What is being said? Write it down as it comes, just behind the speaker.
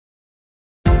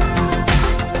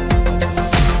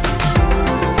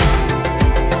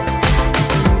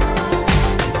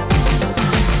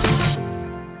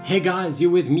guys, you're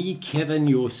with me, Kevin,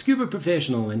 your scuba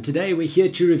professional, and today we're here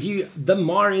to review the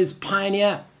Mars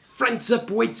Pioneer front zip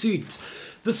wetsuit.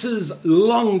 This has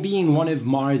long been one of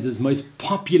Mars's most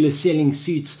popular selling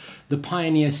suits, the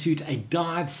Pioneer suit, a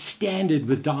dive standard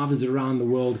with divers around the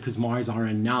world because Mars are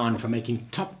renowned for making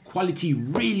top quality,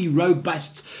 really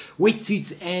robust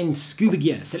wetsuits and scuba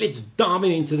gear. So let's dive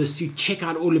into the suit, check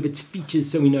out all of its features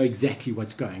so we know exactly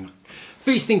what's going on.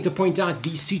 First thing to point out,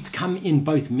 these suits come in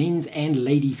both men's and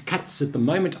ladies' cuts. At the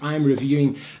moment, I am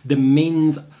reviewing the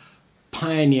men's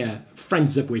Pioneer front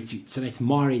zip wetsuit. So that's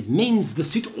Mars men's. The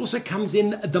suit also comes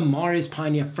in the Mars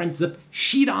Pioneer front zip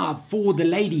she dive for the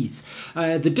ladies.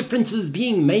 The differences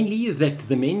being mainly that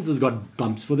the men's has got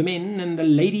bumps for the men and the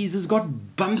ladies has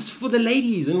got bumps for the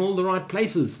ladies in all the right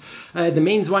places. The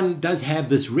men's one does have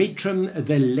this red trim.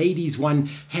 The ladies one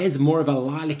has more of a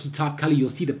lilac-y type color. You'll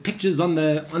see the pictures on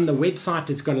the website.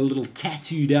 It's got a little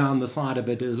tattoo down the side of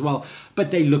it as well,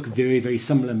 but they look very, very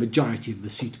similar. Majority of the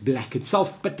suit black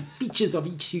itself, but the features of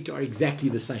each suit are exactly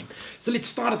the same. So let's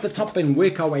start at the top and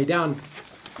work our way down.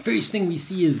 First thing we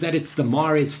see is that it's the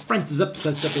Mars front zip, so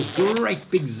it's got this great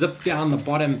big zip down the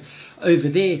bottom over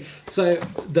there. So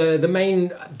the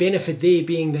main benefit there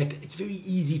being that it's very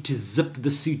easy to zip the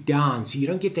suit down, so you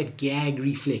don't get that gag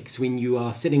reflex when you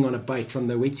are sitting on a boat from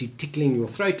the wetsuit tickling your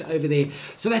throat over there.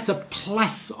 So that's a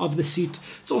plus of the suit.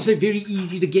 It's also very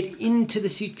easy to get into the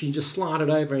suit. You can just slide it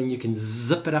over and you can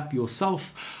zip it up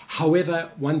yourself. However,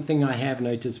 one thing I have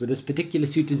noticed with this particular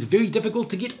suit is very difficult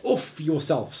to get off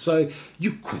yourself. So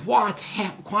you quite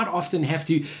often have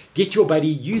to get your buddy,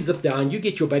 you zip down, you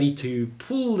get your buddy to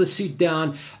pull the suit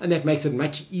down, and that makes it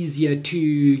much easier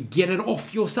to get it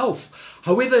off yourself.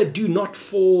 However, do not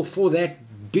fall for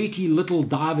that dirty little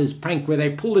diver's prank where they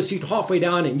pull the suit halfway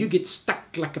down and you get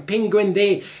stuck like a penguin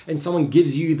there and someone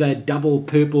gives you the double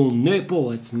purple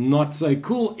nurple. It's not so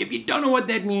cool. If you don't know what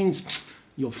that means,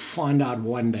 you'll find out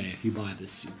one day if you buy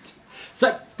this suit.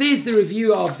 So there's the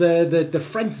review of the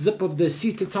front zip of the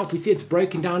suit itself. We see it's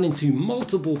broken down into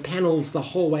multiple panels the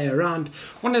whole way around.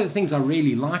 One of the things I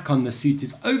really like on the suit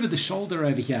is over the shoulder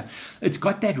over here, it's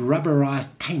got that rubberized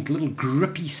paint, little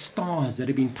grippy stars that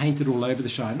have been painted all over the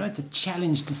show. I know it's a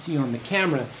challenge to see on the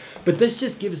camera, but this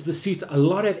just gives the suit a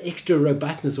lot of extra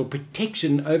robustness or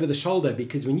protection over the shoulder,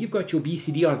 because when you've got your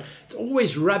BCD on, it's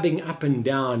always rubbing up and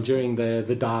down during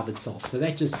the dive itself. So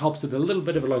that just helps with a little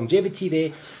bit of longevity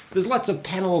there. There's lots of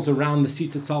panels around the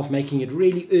suit itself, making it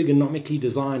really ergonomically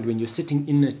designed when you're sitting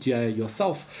in it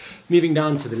yourself. Moving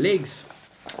down to the legs,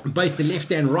 both the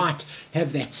left and right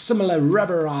have that similar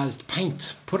rubberized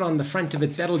paint put on the front of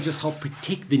it. That'll just help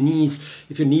protect the knees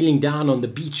if you're kneeling down on the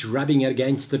beach, rubbing it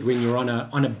against it when you're on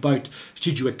a boat.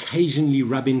 Should you occasionally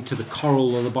rub into the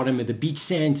coral or the bottom of the beach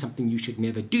sand, something you should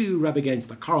never do, rub against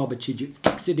the coral, but should you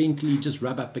accidentally just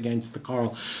rub up against the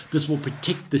coral, this will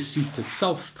protect the suit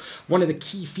itself. One of the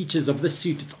key features of this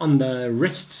suit, it's on the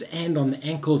wrists and on the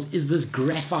ankles, is this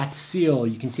graphite seal.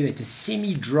 You can see that it's a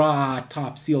semi-dry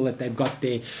type seal that they've got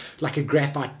there, like a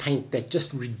graphite paint that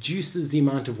just reduces the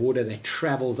amount of water that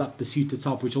travels up the suit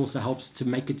itself, which also helps to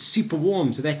make it super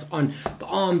warm. So that's on the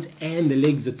arms and the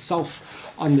legs itself.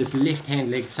 On this left hand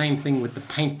leg, same thing with the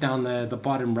paint down the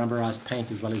bottom, rubberized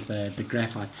paint, as well as the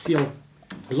graphite seal.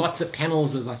 Lots of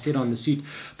panels, as I said, on the suit,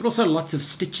 but also lots of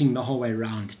stitching the whole way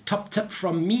around. Top tip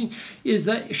from me is,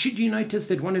 should you notice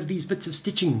that one of these bits of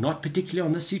stitching, not particularly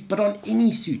on the suit, but on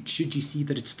any suit, should you see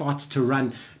that it starts to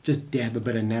run, just dab a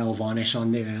bit of nail varnish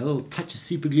on there, a little touch of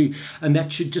super glue, and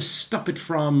that should just stop it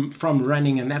from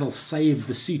running, and that'll save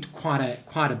the suit quite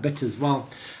a bit as well.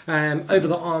 Over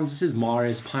the arms, this is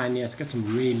Mars Pioneer. It's got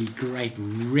some really great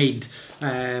red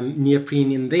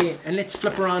neoprene in there. And let's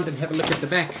flip around and have a look at the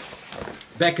back.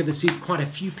 Back of the suit, quite a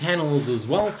few panels as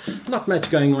well. Not much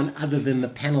going on other than the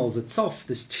panels itself.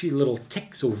 There's two little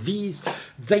ticks or V's.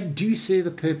 They do serve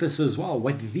a purpose as well.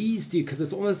 What these do, because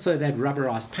it's also that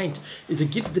rubberized paint, is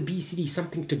it gives the BCD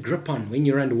something to grip on when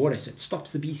you're underwater. So it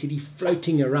stops the BCD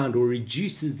floating around or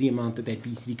reduces the amount that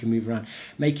BCD can move around,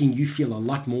 making you feel a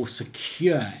lot more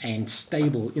secure and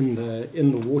stable in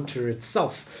the water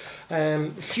itself. A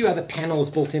few other panels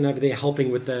built in over there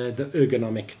helping with the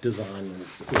ergonomic design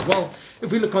as well.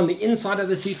 If we look on the inside of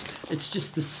the suit, it's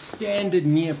just the standard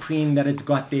neoprene that it's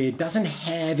got there. It doesn't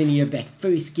have any of that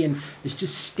fur skin. It's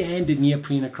just standard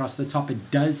neoprene across the top.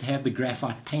 It does have the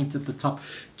graphite paint at the top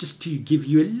just to give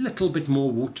you a little bit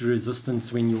more water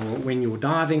resistance when you're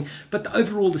diving. But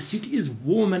overall, the suit is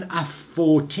warm enough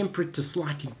for temperate to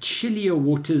slightly chillier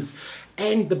waters.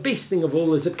 And the best thing of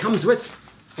all is it comes with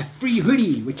a free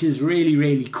hoodie, which is really,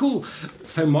 really cool.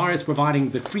 So Mara is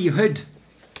providing the free hood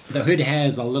The hood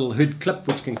has a little hood clip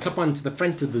which can clip onto the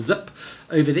front of the zip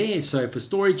over there, so for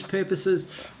storage purposes,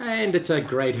 and it's a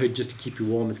great hood just to keep you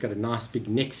warm. It's got a nice big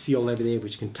neck seal over there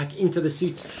which you can tuck into the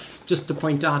suit. Just to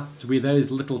point out where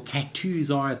those little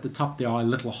tattoos are at the top, there are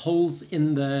little holes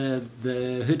in the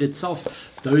hood itself.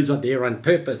 Those are there on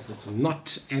purpose. It's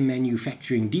not a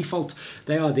manufacturing default.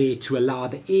 They are there to allow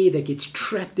the air that gets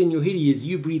trapped in your hoodie as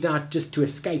you breathe out just to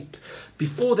escape.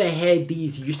 Before they had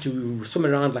these, you used to swim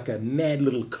around like a mad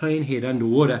little cone head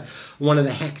underwater. One of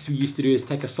the hacks we used to do is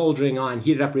take a soldering iron,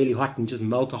 heat it up really hot, and just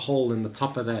melt a hole in the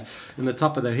top of the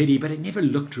hoodie. But it never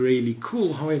looked really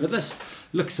cool. However, this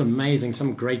looks amazing.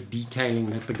 Some great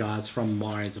detailing that the guys from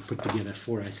Mars have put together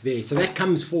for us there. So that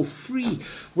comes for free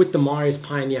with the Mars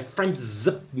Pioneer front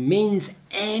zip men's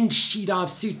and she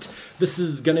dive suit. This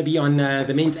is going to be on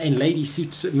the men's and ladies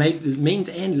suits, men's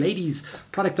and ladies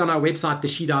product on our website. The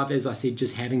she dive, as I said,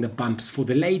 just having the bumps for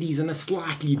the ladies in a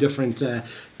slightly different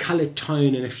color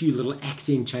tone and a few little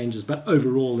accent changes, but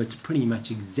overall it's pretty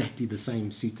much exactly the same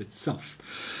suit itself.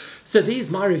 So there's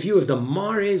my review of the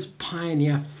Mars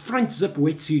Pioneer front zip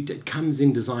wetsuit. It comes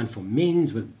in design for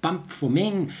men's with bump for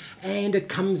men, and it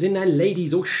comes in a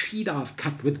ladies or she dive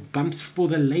cut with bumps for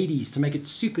the ladies to make it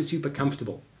super, super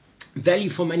comfortable. Value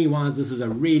for money wise, this is a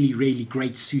really, really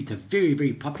great suit, a very,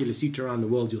 very popular suit around the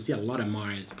world. You'll see a lot of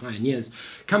Mars Pioneers.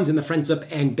 Comes in the front zip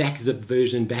and back zip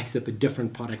version. Back zip, a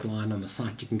different product line on the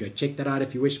site. You can go check that out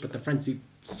if you wish, but the front suit,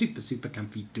 super, super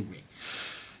comfy to wear.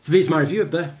 So there's my review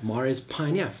of the Mars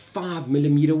Pioneer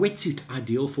 5mm wetsuit,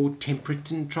 ideal for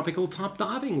temperate and tropical type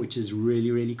diving, which is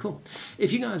really, really cool.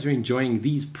 If you guys are enjoying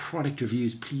these product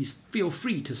reviews, please feel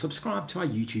free to subscribe to our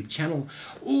YouTube channel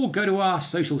or go to our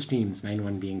social streams, main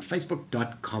one being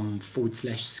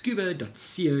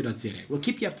facebook.com/scuba.co.za. We'll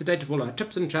keep you up to date with all our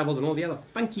trips and travels and all the other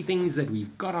funky things that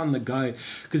we've got on the go,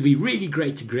 because it'd be really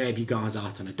great to grab you guys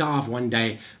out on a dive one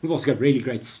day. We've also got really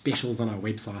great specials on our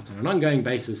website on an ongoing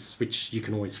basis, which you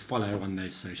can always follow on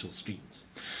those social streams.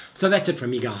 So that's it from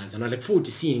me, guys, and I look forward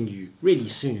to seeing you really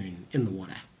soon in the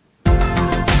water.